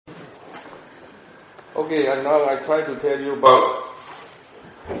Okay, and now I try to tell you about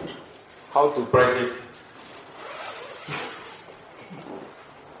how to practice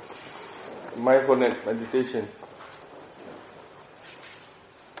mindfulness meditation.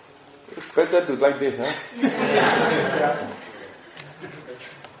 It's better to like this, huh?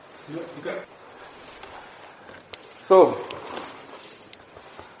 So,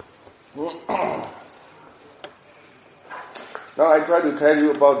 now I try to tell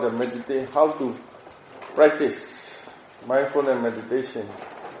you about the how to practice mindfulness meditation.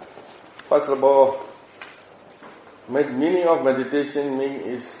 First of all, meaning of meditation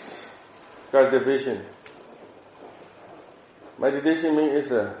is cultivation. Meditation means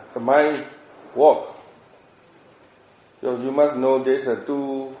the mind walk. So you must know there's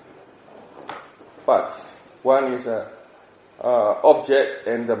two parts. One is object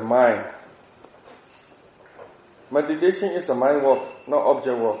and the mind. Meditation is a mind walk, not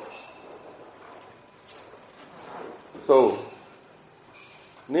object walk. So,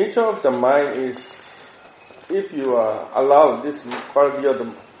 nature of the mind is, if you allow this quality of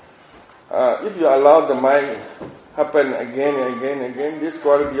if you allow the mind happen again and again and again, this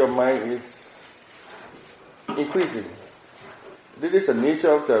quality of mind is increasing. This is the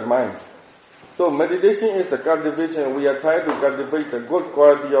nature of the mind. So meditation is a cultivation. We are trying to cultivate a good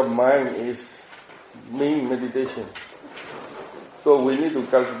quality of mind is mean meditation. So we need to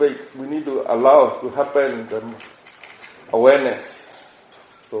cultivate, we need to allow to happen the awareness.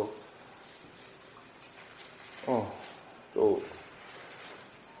 So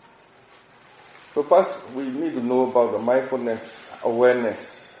first we need to know about the mindfulness, awareness,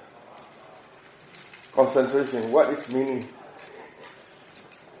 concentration. What is meaning?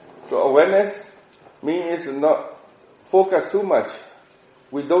 So awareness means not focus too much.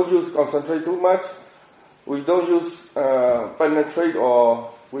 We don't use concentrate too much. We don't use penetrate,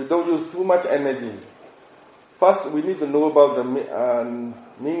 or we don't use too much energy. First, we need to know about the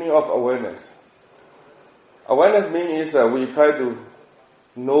meaning of awareness. Awareness means we try to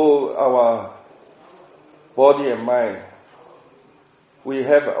know our body and mind. We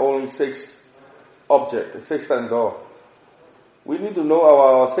have only 6 objects, 6 senses. We need to know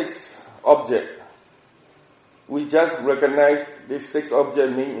our 6 objects. We just recognize this 6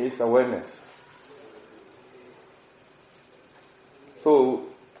 object means awareness. So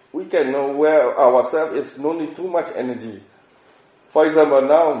we can know where ourselves is no need too much energy. For example,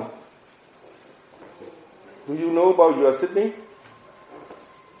 now, do you know about your sitting?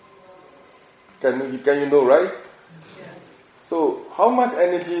 Can you know, right? Yeah. So how much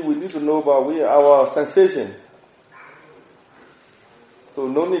energy we need to know about our sensation? So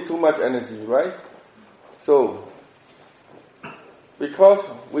no need too much energy, right? So because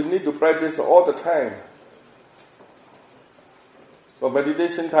we need to practice all the time. So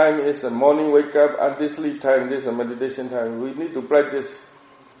meditation time is a morning wake up until sleep time. This is a meditation time. We need to practice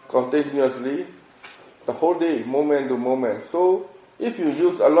continuously the whole day, moment to moment. So if you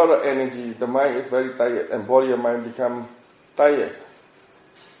use a lot of energy, the mind is very tired and body and mind become tired.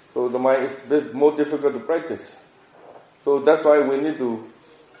 So the mind is a bit more difficult to practice. So that's why we need to,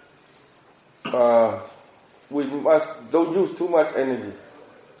 we must don't use too much energy.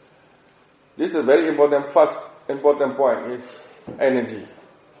 This is a very important, first important point is energy.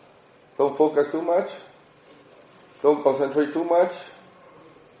 Don't focus too much. Don't concentrate too much.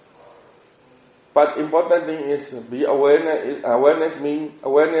 But important thing is be awareness. Awareness means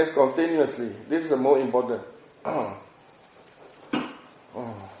awareness continuously. This is the more important.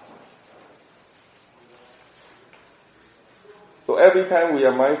 So every time we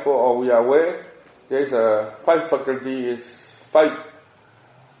are mindful or we are aware, there is a 5 faculty is 5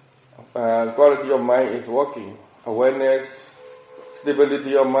 quality of mind is working. Awareness,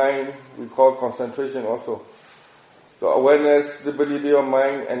 stability of mind, we call concentration also. So awareness, stability of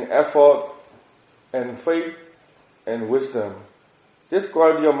mind, and effort, and faith, and wisdom. This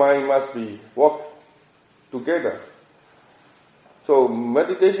quality of mind must be work together. So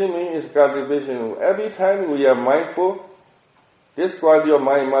meditation means cultivation. Every time we are mindful, this quality of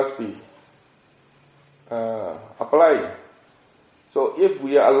mind must be applied. So if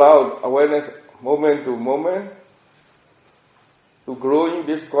we are allowed awareness moment to moment, to growing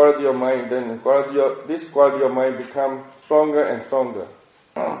this quality of mind, then this quality of mind become stronger and stronger.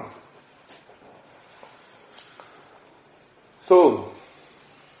 So,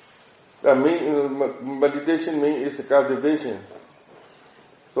 the meditation means is cultivation.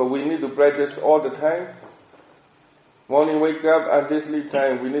 So we need to practice all the time. Morning wake up until sleep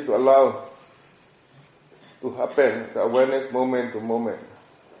time, we need to allow to happen the awareness moment to moment.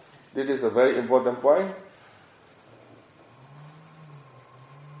 This is a very important point.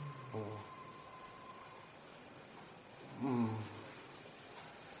 เ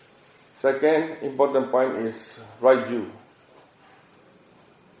Second important point is right view.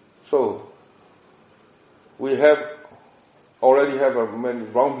 So, we already have a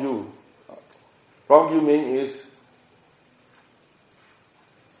wrong view. Wrong view means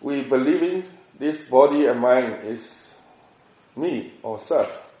we believing this body and mind is me or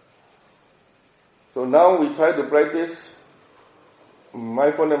self. So now we try to practice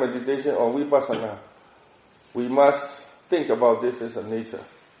mindfulness meditation or vipassana. We must think about this as a nature.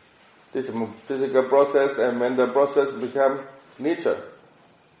 This physical process and mental process become nature.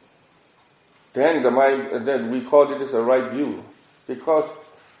 Then then we call it as a right view. Because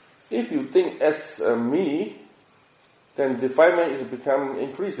if you think as a me, then defilement is become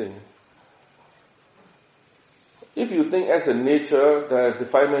increasing. If you think as a nature, the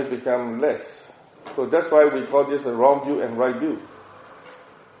defilement become less. So that's why we call this a wrong view and right view.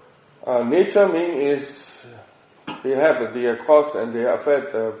 Nature means they have their cause and they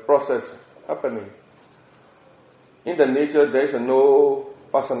affect the process happening. In the nature, there is no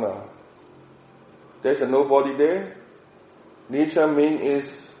pasana. There is no body there. Nature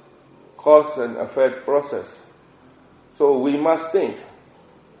means cause and effect process. So we must think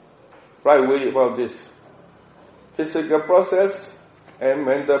right way about this. Physical process and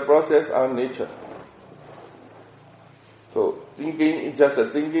mental process are nature. So thinking is just a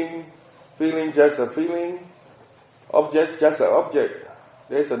thinking, feeling just a feeling, object just an object.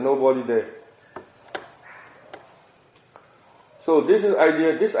 There is no body there. So this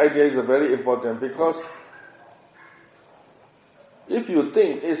idea is very important because if you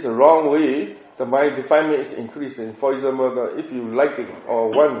think it's the wrong way, the mind defilement is increasing. For example, if you like it or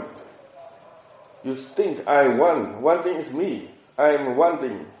want, you think I want. One thing is me. I am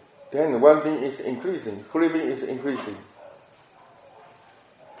wanting. Then one thing is increasing. Craving is increasing.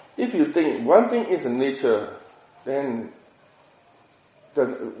 If you think one thing is nature, then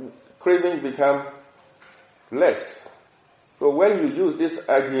the craving become less. So when you use this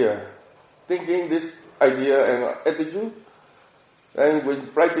idea, thinking this idea and attitude, then when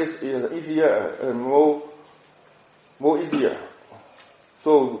practice is easier and more easier.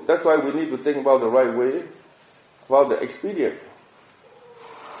 So that's why we need to think about the right way, about the experience.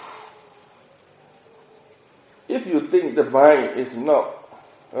 If you think the mind is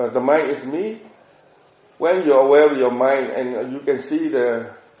the mind is me, when you're aware of your mind and you can see a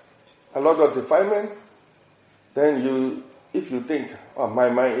lot of defilement, then if you think, oh, my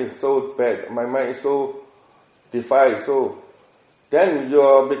mind is so bad, my mind is so defiled, then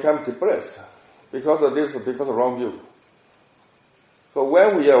you become depressed because of this, because of wrong view. So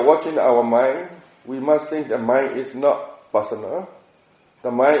when we are watching our mind, we must think the mind is not personal.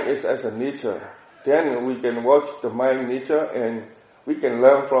 The mind is as a nature. Then we can watch the mind nature and we can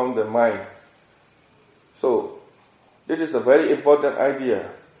learn from the mind. So this is a very important idea.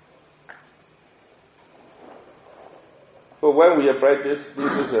 So when we practice,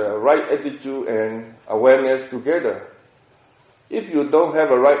 this is a right attitude and awareness together. If you don't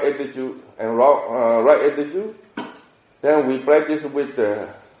have a right attitude and right attitude, then we practice with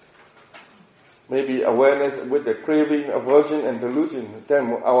maybe awareness with the craving, aversion, and delusion.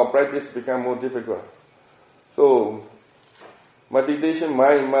 Then our practice become more difficult. So meditation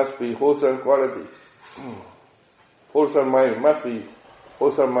mind must be wholesome quality. Wholesome mind must be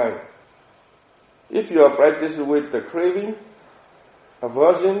wholesome mind. If you are practicing with the craving,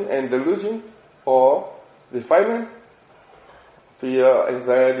 aversion, and delusion, or defilement, fear,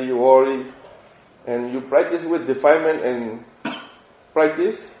 anxiety, worry, and you practice with defilement and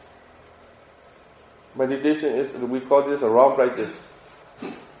practice, meditation we call this a wrong practice.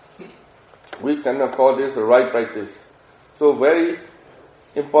 We cannot call this a right practice. So very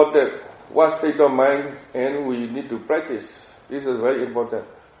important, what state of mind and we need to practice. This is very important.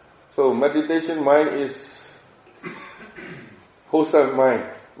 So meditation mind is wholesome mind,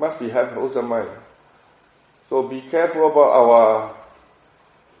 must be have wholesome mind. So be careful about our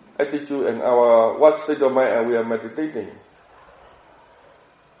attitude and what state of mind we are meditating.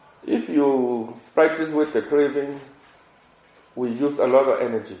 If you practice with the craving, we use a lot of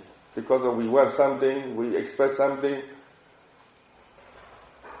energy because we want something, we expect something,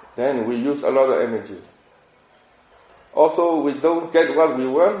 then we use a lot of energy. Also, we don't get what we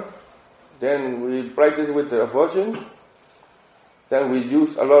want, then we practice with the aversion, then we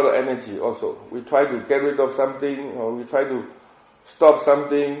use a lot of energy also. We try to get rid of something, or we try to stop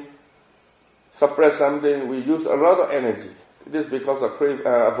something, suppress something, we use a lot of energy. It is because of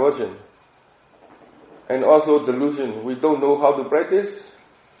aversion. And also delusion. We don't know how to practice,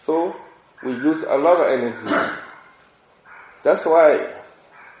 so we use a lot of energy. That's why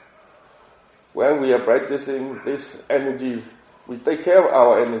when we are practicing this energy, we take care of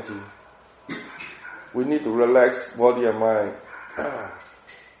our energy. we need to relax body and mind.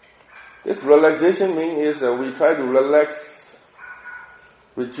 This relaxation means we try to relax,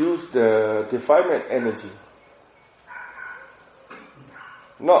 reduce the defilement energy.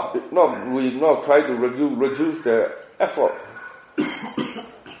 We not try to reduce the effort.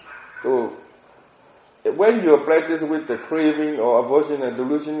 So, when you practice with the craving or aversion and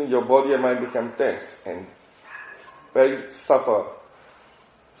delusion, your body and mind become tense and very suffer.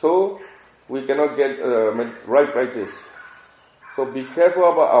 So, we cannot get right practice. So be careful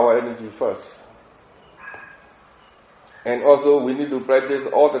about our energy first. And also we need to practice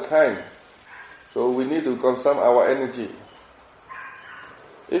all the time. So we need to consume our energy.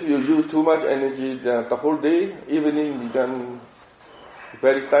 If you use too much energy the whole day, evening you become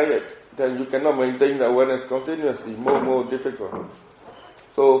very tired, then you cannot maintain the awareness continuously, more difficult.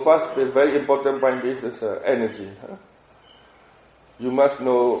 So first, the very important point is energy. You must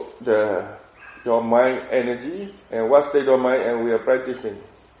know your mind energy and what state of mind and we are practicing.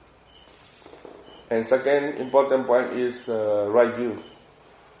 And second important point is right view.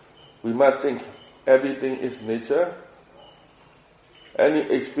 We must think everything is nature. Any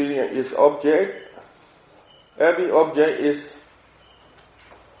experience is object. Every object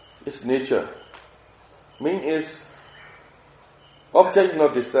is nature. Means object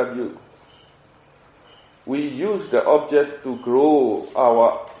not disturb you. We use the object to grow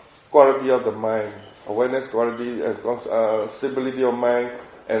our quality of the mind, awareness quality, stability of mind,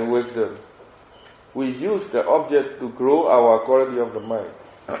 and wisdom. We use the object to grow our quality of the mind.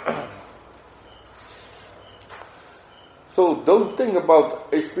 So don't think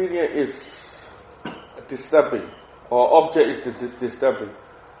about experience is disturbing or object is disturbing.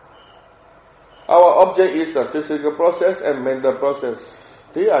 Our object is a physical process and mental process.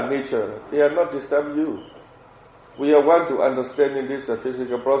 They are nature. They are not disturb you. We are want to understand this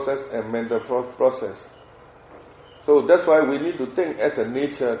physical process and mental process. So that's why we need to think as a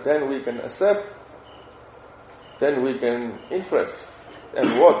nature, then we can accept, then we can interest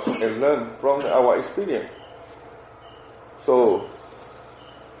and watch and learn from our experience. So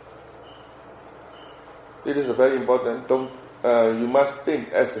it is very important. You must think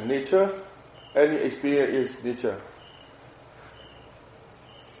as a nature. Any experience is nature.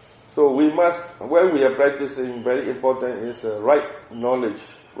 So we must, when we are practicing, very important is right knowledge,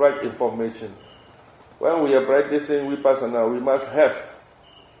 right information. When we are practicing vipassana, we must have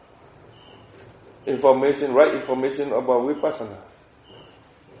information, right information about vipassana.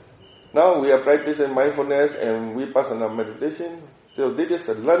 Now we are practicing mindfulness and vipassana meditation. So this is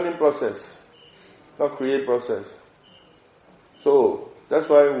a learning process, not create process. So that's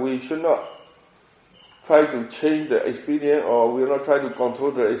why we should not try to change the experience or we will not try to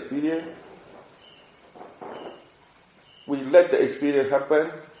control the experience. We let the experience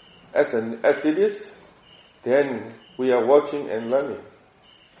happen as it is, then we are watching and learning.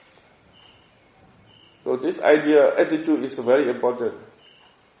 So this attitude is very important.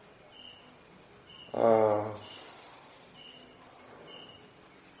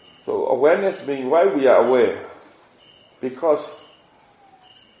 So awareness means why we are aware? Because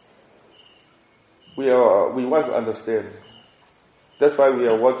we want to understand. That's why we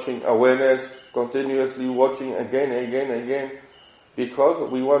are watching awareness, continuously watching again and again and again, because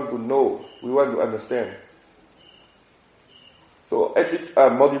we want to know, we want to understand. So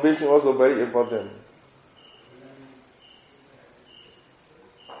motivation also very important.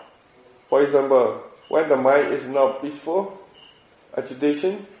 For example, when the mind is not peaceful,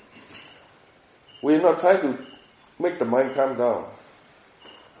 agitation, we are not trying to make the mind calm down.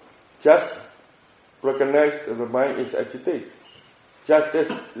 Just recognize that the mind is agitated. Just this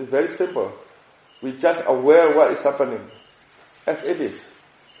is very simple. We just aware what is happening as it is.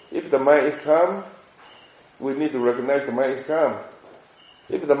 If the mind is calm, we need to recognize the mind is calm.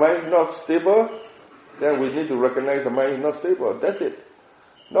 If the mind is not stable, then we need to recognize the mind is not stable. That's it.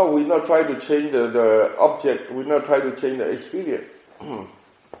 No, we not try to change the object. We not try to change the experience.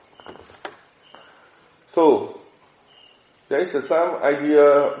 So, there is some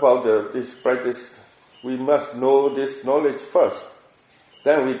idea about this practice. We must know this knowledge first.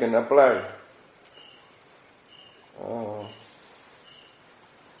 Then we can apply.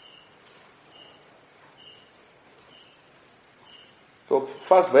 So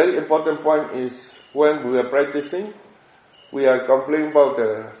first very important point is when we are practicing, we are complaining about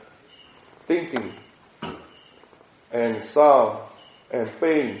the thinking and sound and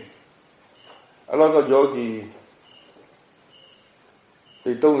pain. A lot of yogi,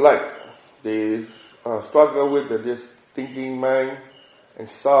 they don't like, they struggle with this thinking mind and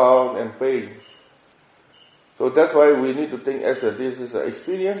sound and pain. So that's why we need to think as this is an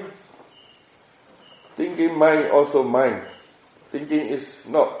experience. Thinking mind also mind. Thinking is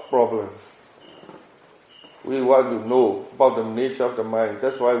not problem. We want to know about the nature of the mind.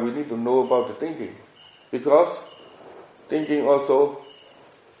 That's why we need to know about the thinking. Because thinking also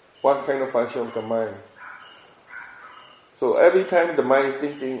one kind of function of the mind. So every time the mind is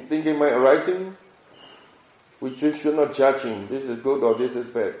thinking mind arising, we should not judging this is good or this is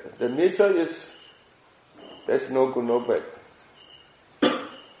bad. The nature is there's no good, no bad.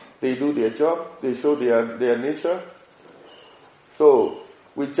 They do their job, they show their nature. So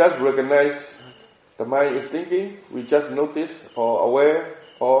we just recognize the mind is thinking, we just notice or aware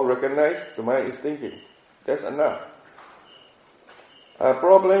or recognize the mind is thinking. That's enough. Our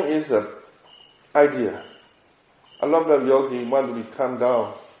problem is the idea. A lot of yogis want to be calmed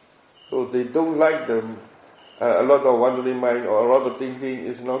down. So they don't like a lot of wandering mind or a lot of thinking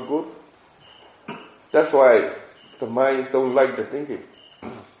is not good. That's why the mind don't like the thinking.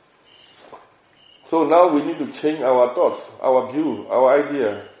 So now we need to change our thoughts, our view, our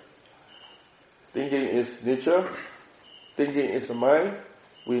idea. Thinking is nature. Thinking is the mind.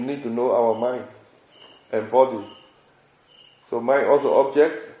 We need to know our mind and body. So mind also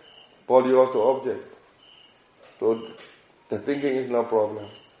object, body also object. So the thinking is no problem.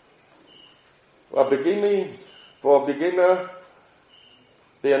 For beginner,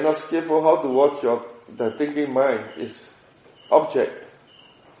 they are not skillful how to watch the thinking mind is object.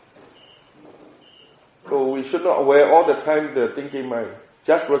 So we should not aware all the time the thinking mind.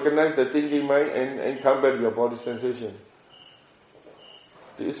 Just recognize the thinking mind and come back to your body sensation.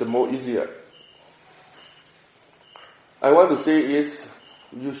 This is more easier. I want to say is,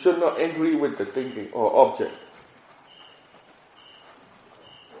 you should not agree with the thinking or object.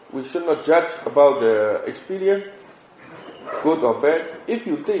 We should not judge about the experience, good or bad. If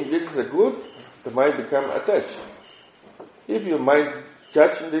you think this is a good, the mind become attached. If your mind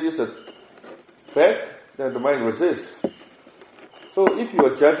judge this is a bad, then the mind resists. So if you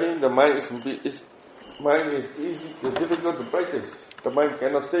are judging, the mind is difficult to practice. The mind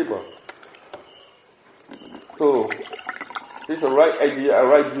cannot stable. So this right idea, a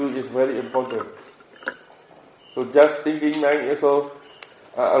right view is very important. So just thinking mind also,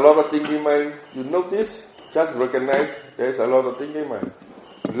 a lot of thinking mind, you notice, just recognize there is a lot of thinking mind.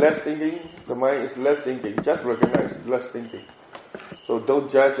 Less thinking, the mind is less thinking. Just recognize less thinking. So don't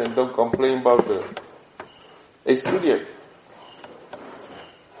judge and don't complain about the experience.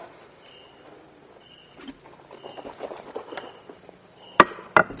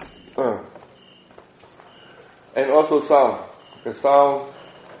 And also sound. The sound,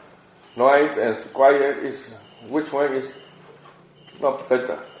 noise and quiet is, which one is not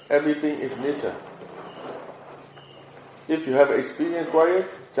better? Everything is nature. If you have experience quiet,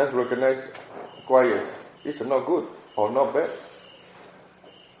 just recognize quiet. It's not good or not bad.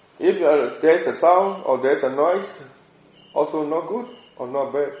 If there's a sound or there's a noise, also not good or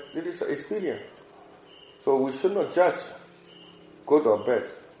not bad. It is an experience. So we should not judge good or bad.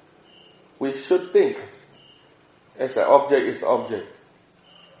 We should think as an object is object.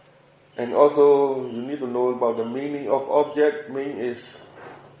 And also you need to know about the meaning of object. Meaning is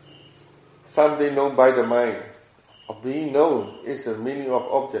something known by the mind. Of being known is the meaning of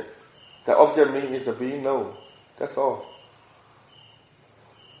object. The object meaning is a being known. That's all.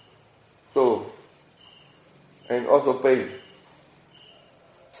 So, and also pain.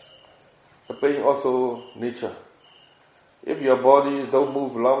 The pain also nature. If your body don't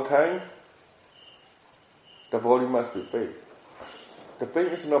move long time, the body must be pain. The pain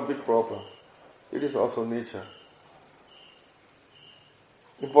is not a big problem. It is also nature.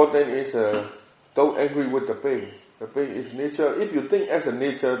 Important is don't agree with the pain. The pain is nature. If you think as a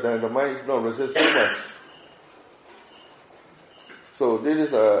nature, then the mind is not resist too much. So this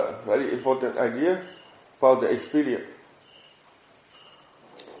is a very important idea about the experience.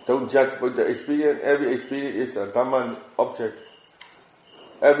 Don't judge with the experience. Every experience is a Dhamma object.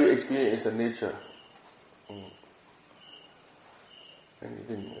 Every experience is a nature.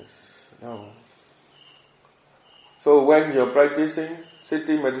 Anything else? No. So when you're practicing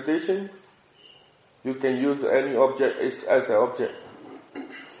sitting meditation, you can use any object as an object.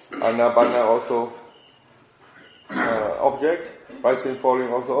 Anapana also object. Rising,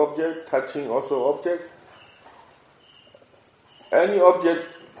 falling also object. Touching also object. Any object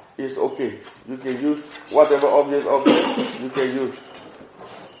is okay. You can use whatever object you can use.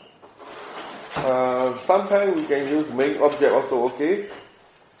 Sometimes we can use main object also okay.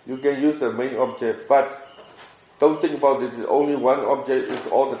 You can use the main object, but don't think about it. Only one object is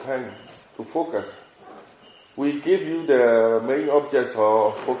all the time to focus. We give you the main objects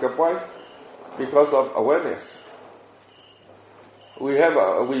or focal point because of awareness. We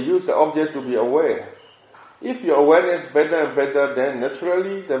use the object to be aware. If your awareness is better and better, then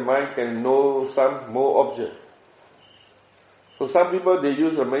naturally the mind can know some more object. So some people, they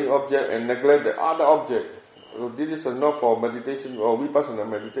use the main object and neglect the other object. So this is not for meditation or vipassana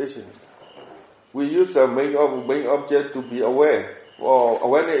meditation. We use the main object to be aware, or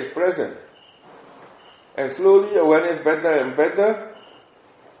awareness is present. And slowly awareness better and better,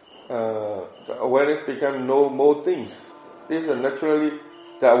 the awareness become know more things. This is naturally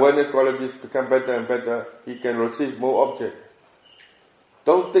the awareness qualities become better and better. He can receive more object.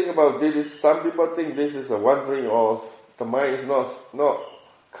 Don't think about this. Some people think this is a wandering or the mind is not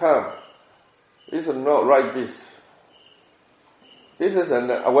calm. This is not right. This is an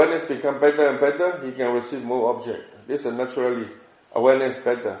awareness become better and better. He can receive more object. This is naturally awareness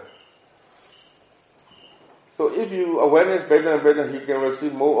better. So if you awareness better and better, he can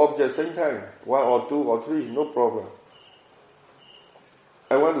receive more objects same time, 1 or 2 or 3, no problem.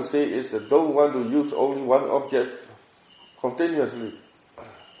 I want to say is don't want to use only one object continuously.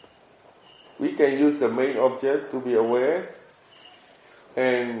 We can use the main object to be aware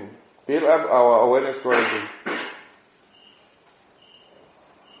and build up our awareness quality.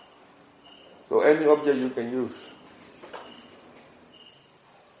 So any object you can use.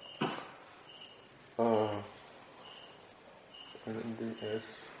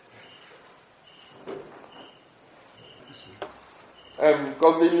 And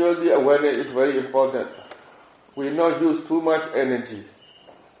continuously awareness is very important. We not use too much energy.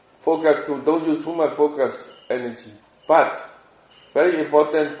 Don't use too much focus energy. But very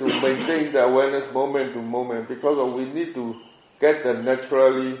important to maintain the awareness moment to moment, because we need to get the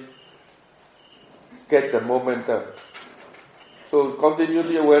momentum. So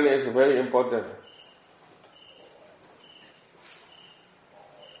continuity awareness is very important.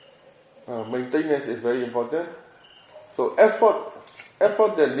 Maintenance is very important. So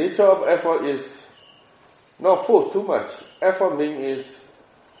effort, the nature of effort is not force too much. Effort means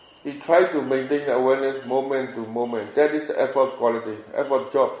we try to maintain the awareness moment to moment. That is effort quality,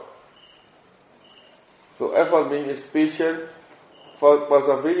 effort job. So effort means patient,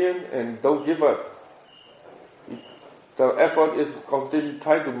 persevering, and don't give up. The effort is continue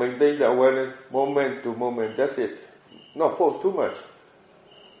try to maintain the awareness moment to moment. That's it. Not force too much.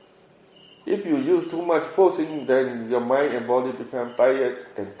 If you use too much forcing, then your mind and body become tired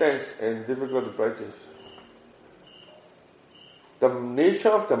and tense and difficult to practice. The nature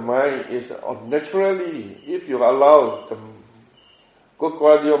of the mind is naturally, if you allow the good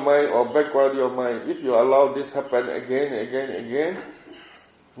quality of mind or bad quality of mind, if you allow this happen again,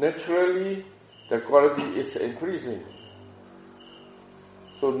 naturally the quality is increasing.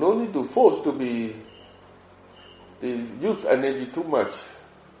 So no need to force to use energy too much.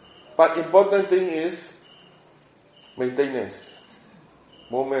 But important thing is maintenance.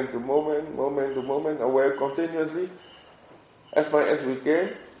 Moment to moment, aware continuously, as much as we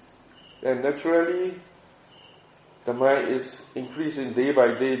can. Then naturally, the mind is increasing day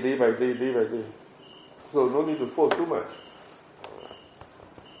by day. So no need to force too much.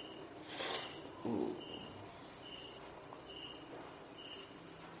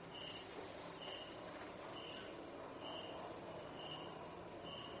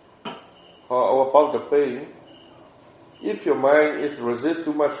 Or about the pain, if your mind is resist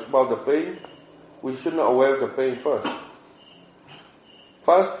too much about the pain, we should not aware of the pain first.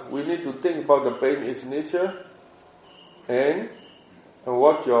 First, we need to think about the pain, its nature, and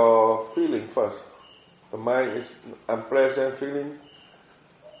what's your feeling first. The mind is unpleasant feeling.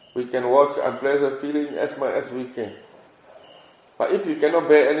 We can watch unpleasant feeling as much as we can. But if you cannot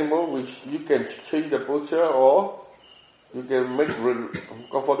bear anymore, you can change the posture or you can make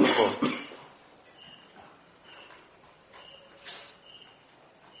comfortable.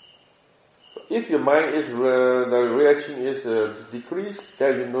 If your mind is, the reaction is decreased,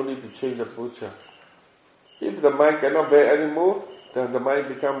 then you no need to change the posture. If the mind cannot bear anymore, then the mind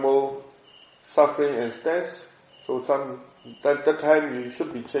become more suffering and stress. So that time you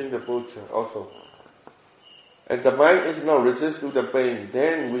should be change the posture also. And the mind is not resist to the pain,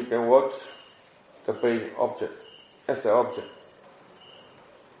 then we can watch the pain object as the object.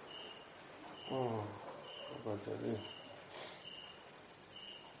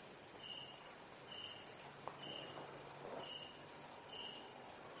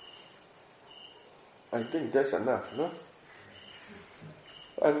 I think that's enough, no?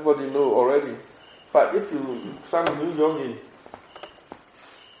 Everybody know already. But if some new yogi,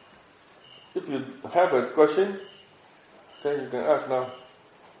 if you have a question, then you can ask now.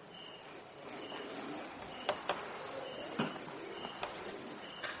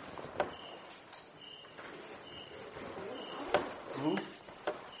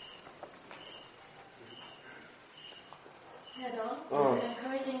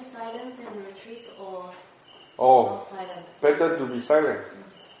 be silent.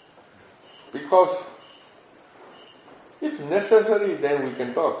 Because if necessary, then we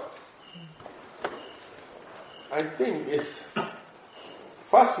can talk. I think it's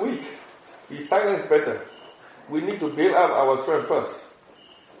first week, the silence better. We need to build up our strength first.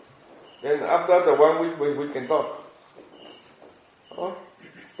 Then after the 1 week, we can talk. Oh,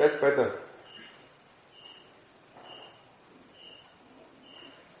 that's better.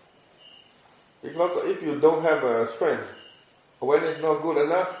 Because if you don't have a strength, awareness is not good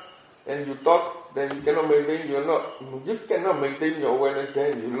enough, and you talk, then you cannot maintain. You cannot maintain your awareness.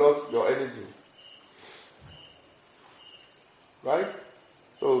 Then you lost your energy, right?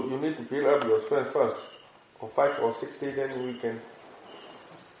 So you need to build up your strength first. For 5 or 6 days, then we can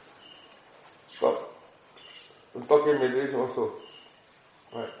stop. Talking meditation also,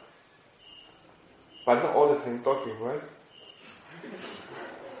 right? But not all the time talking, right?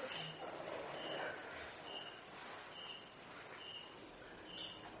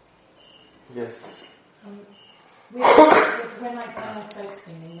 Yes. When I'm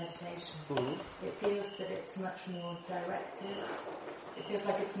focusing in meditation, it feels that it's much more directed. It feels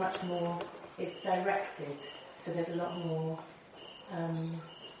like it's directed, so there's a lot more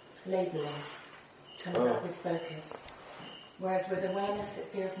labeling comes up with focus. Whereas with awareness,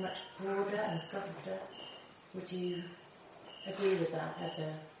 it feels much broader and softer. Would you agree with that as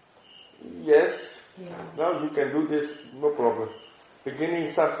a... Yes. Yeah. Now you can do this, no problem.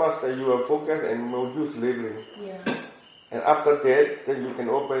 Beginning start fast and you are focused and no use labeling. Yeah. And after that, then you can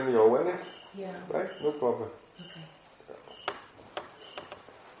open your awareness. Yeah. Right? No problem. Okay.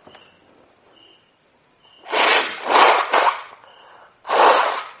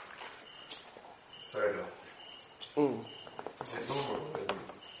 Sayadaw. Is it normal when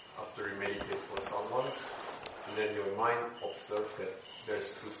after you meditate for someone, and then your mind observes that there's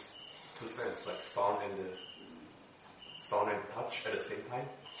two senses, like sound and touch at the same time?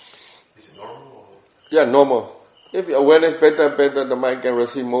 Is it normal? Or? Yeah, normal. If your awareness better, the mind can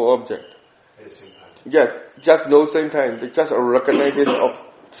receive more object. At the same time? Yeah, just know same time. They just recognize it at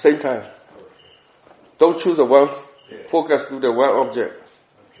same time. Okay. Don't choose the one, focus to the one object. Okay.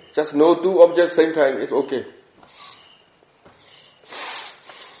 Just know 2 objects same time, it's okay.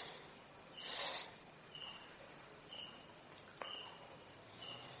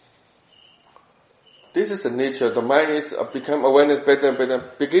 This is the nature. The mind is become awareness better and better.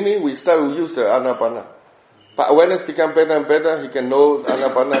 Beginning we start to use the anapana. But awareness become better and better. He can know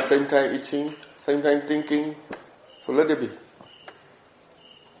anapana same time eating, same time thinking. So let it be.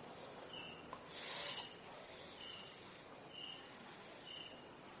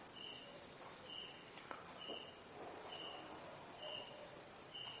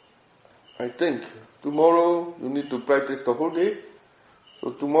 I think tomorrow you need to practice the whole day.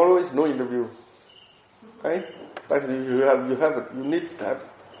 So tomorrow is no interview. Right? But you need to have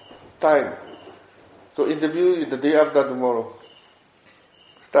time. So interview is the day after tomorrow.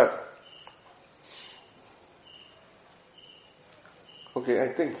 Start. Okay, I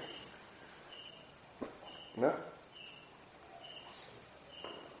think. No?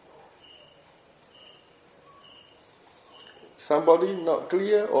 Somebody not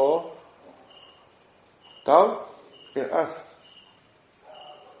clear or doubt? Can ask.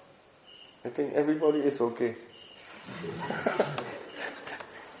 I think everybody is okay.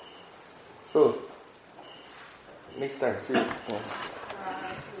 So, next time, see you.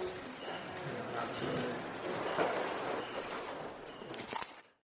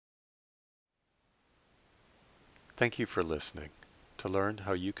 Thank you for listening. To learn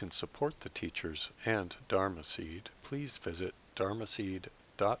how you can support the teachers and Dharma Seed, please visit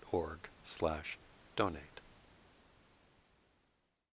dharmaseed.org/donate.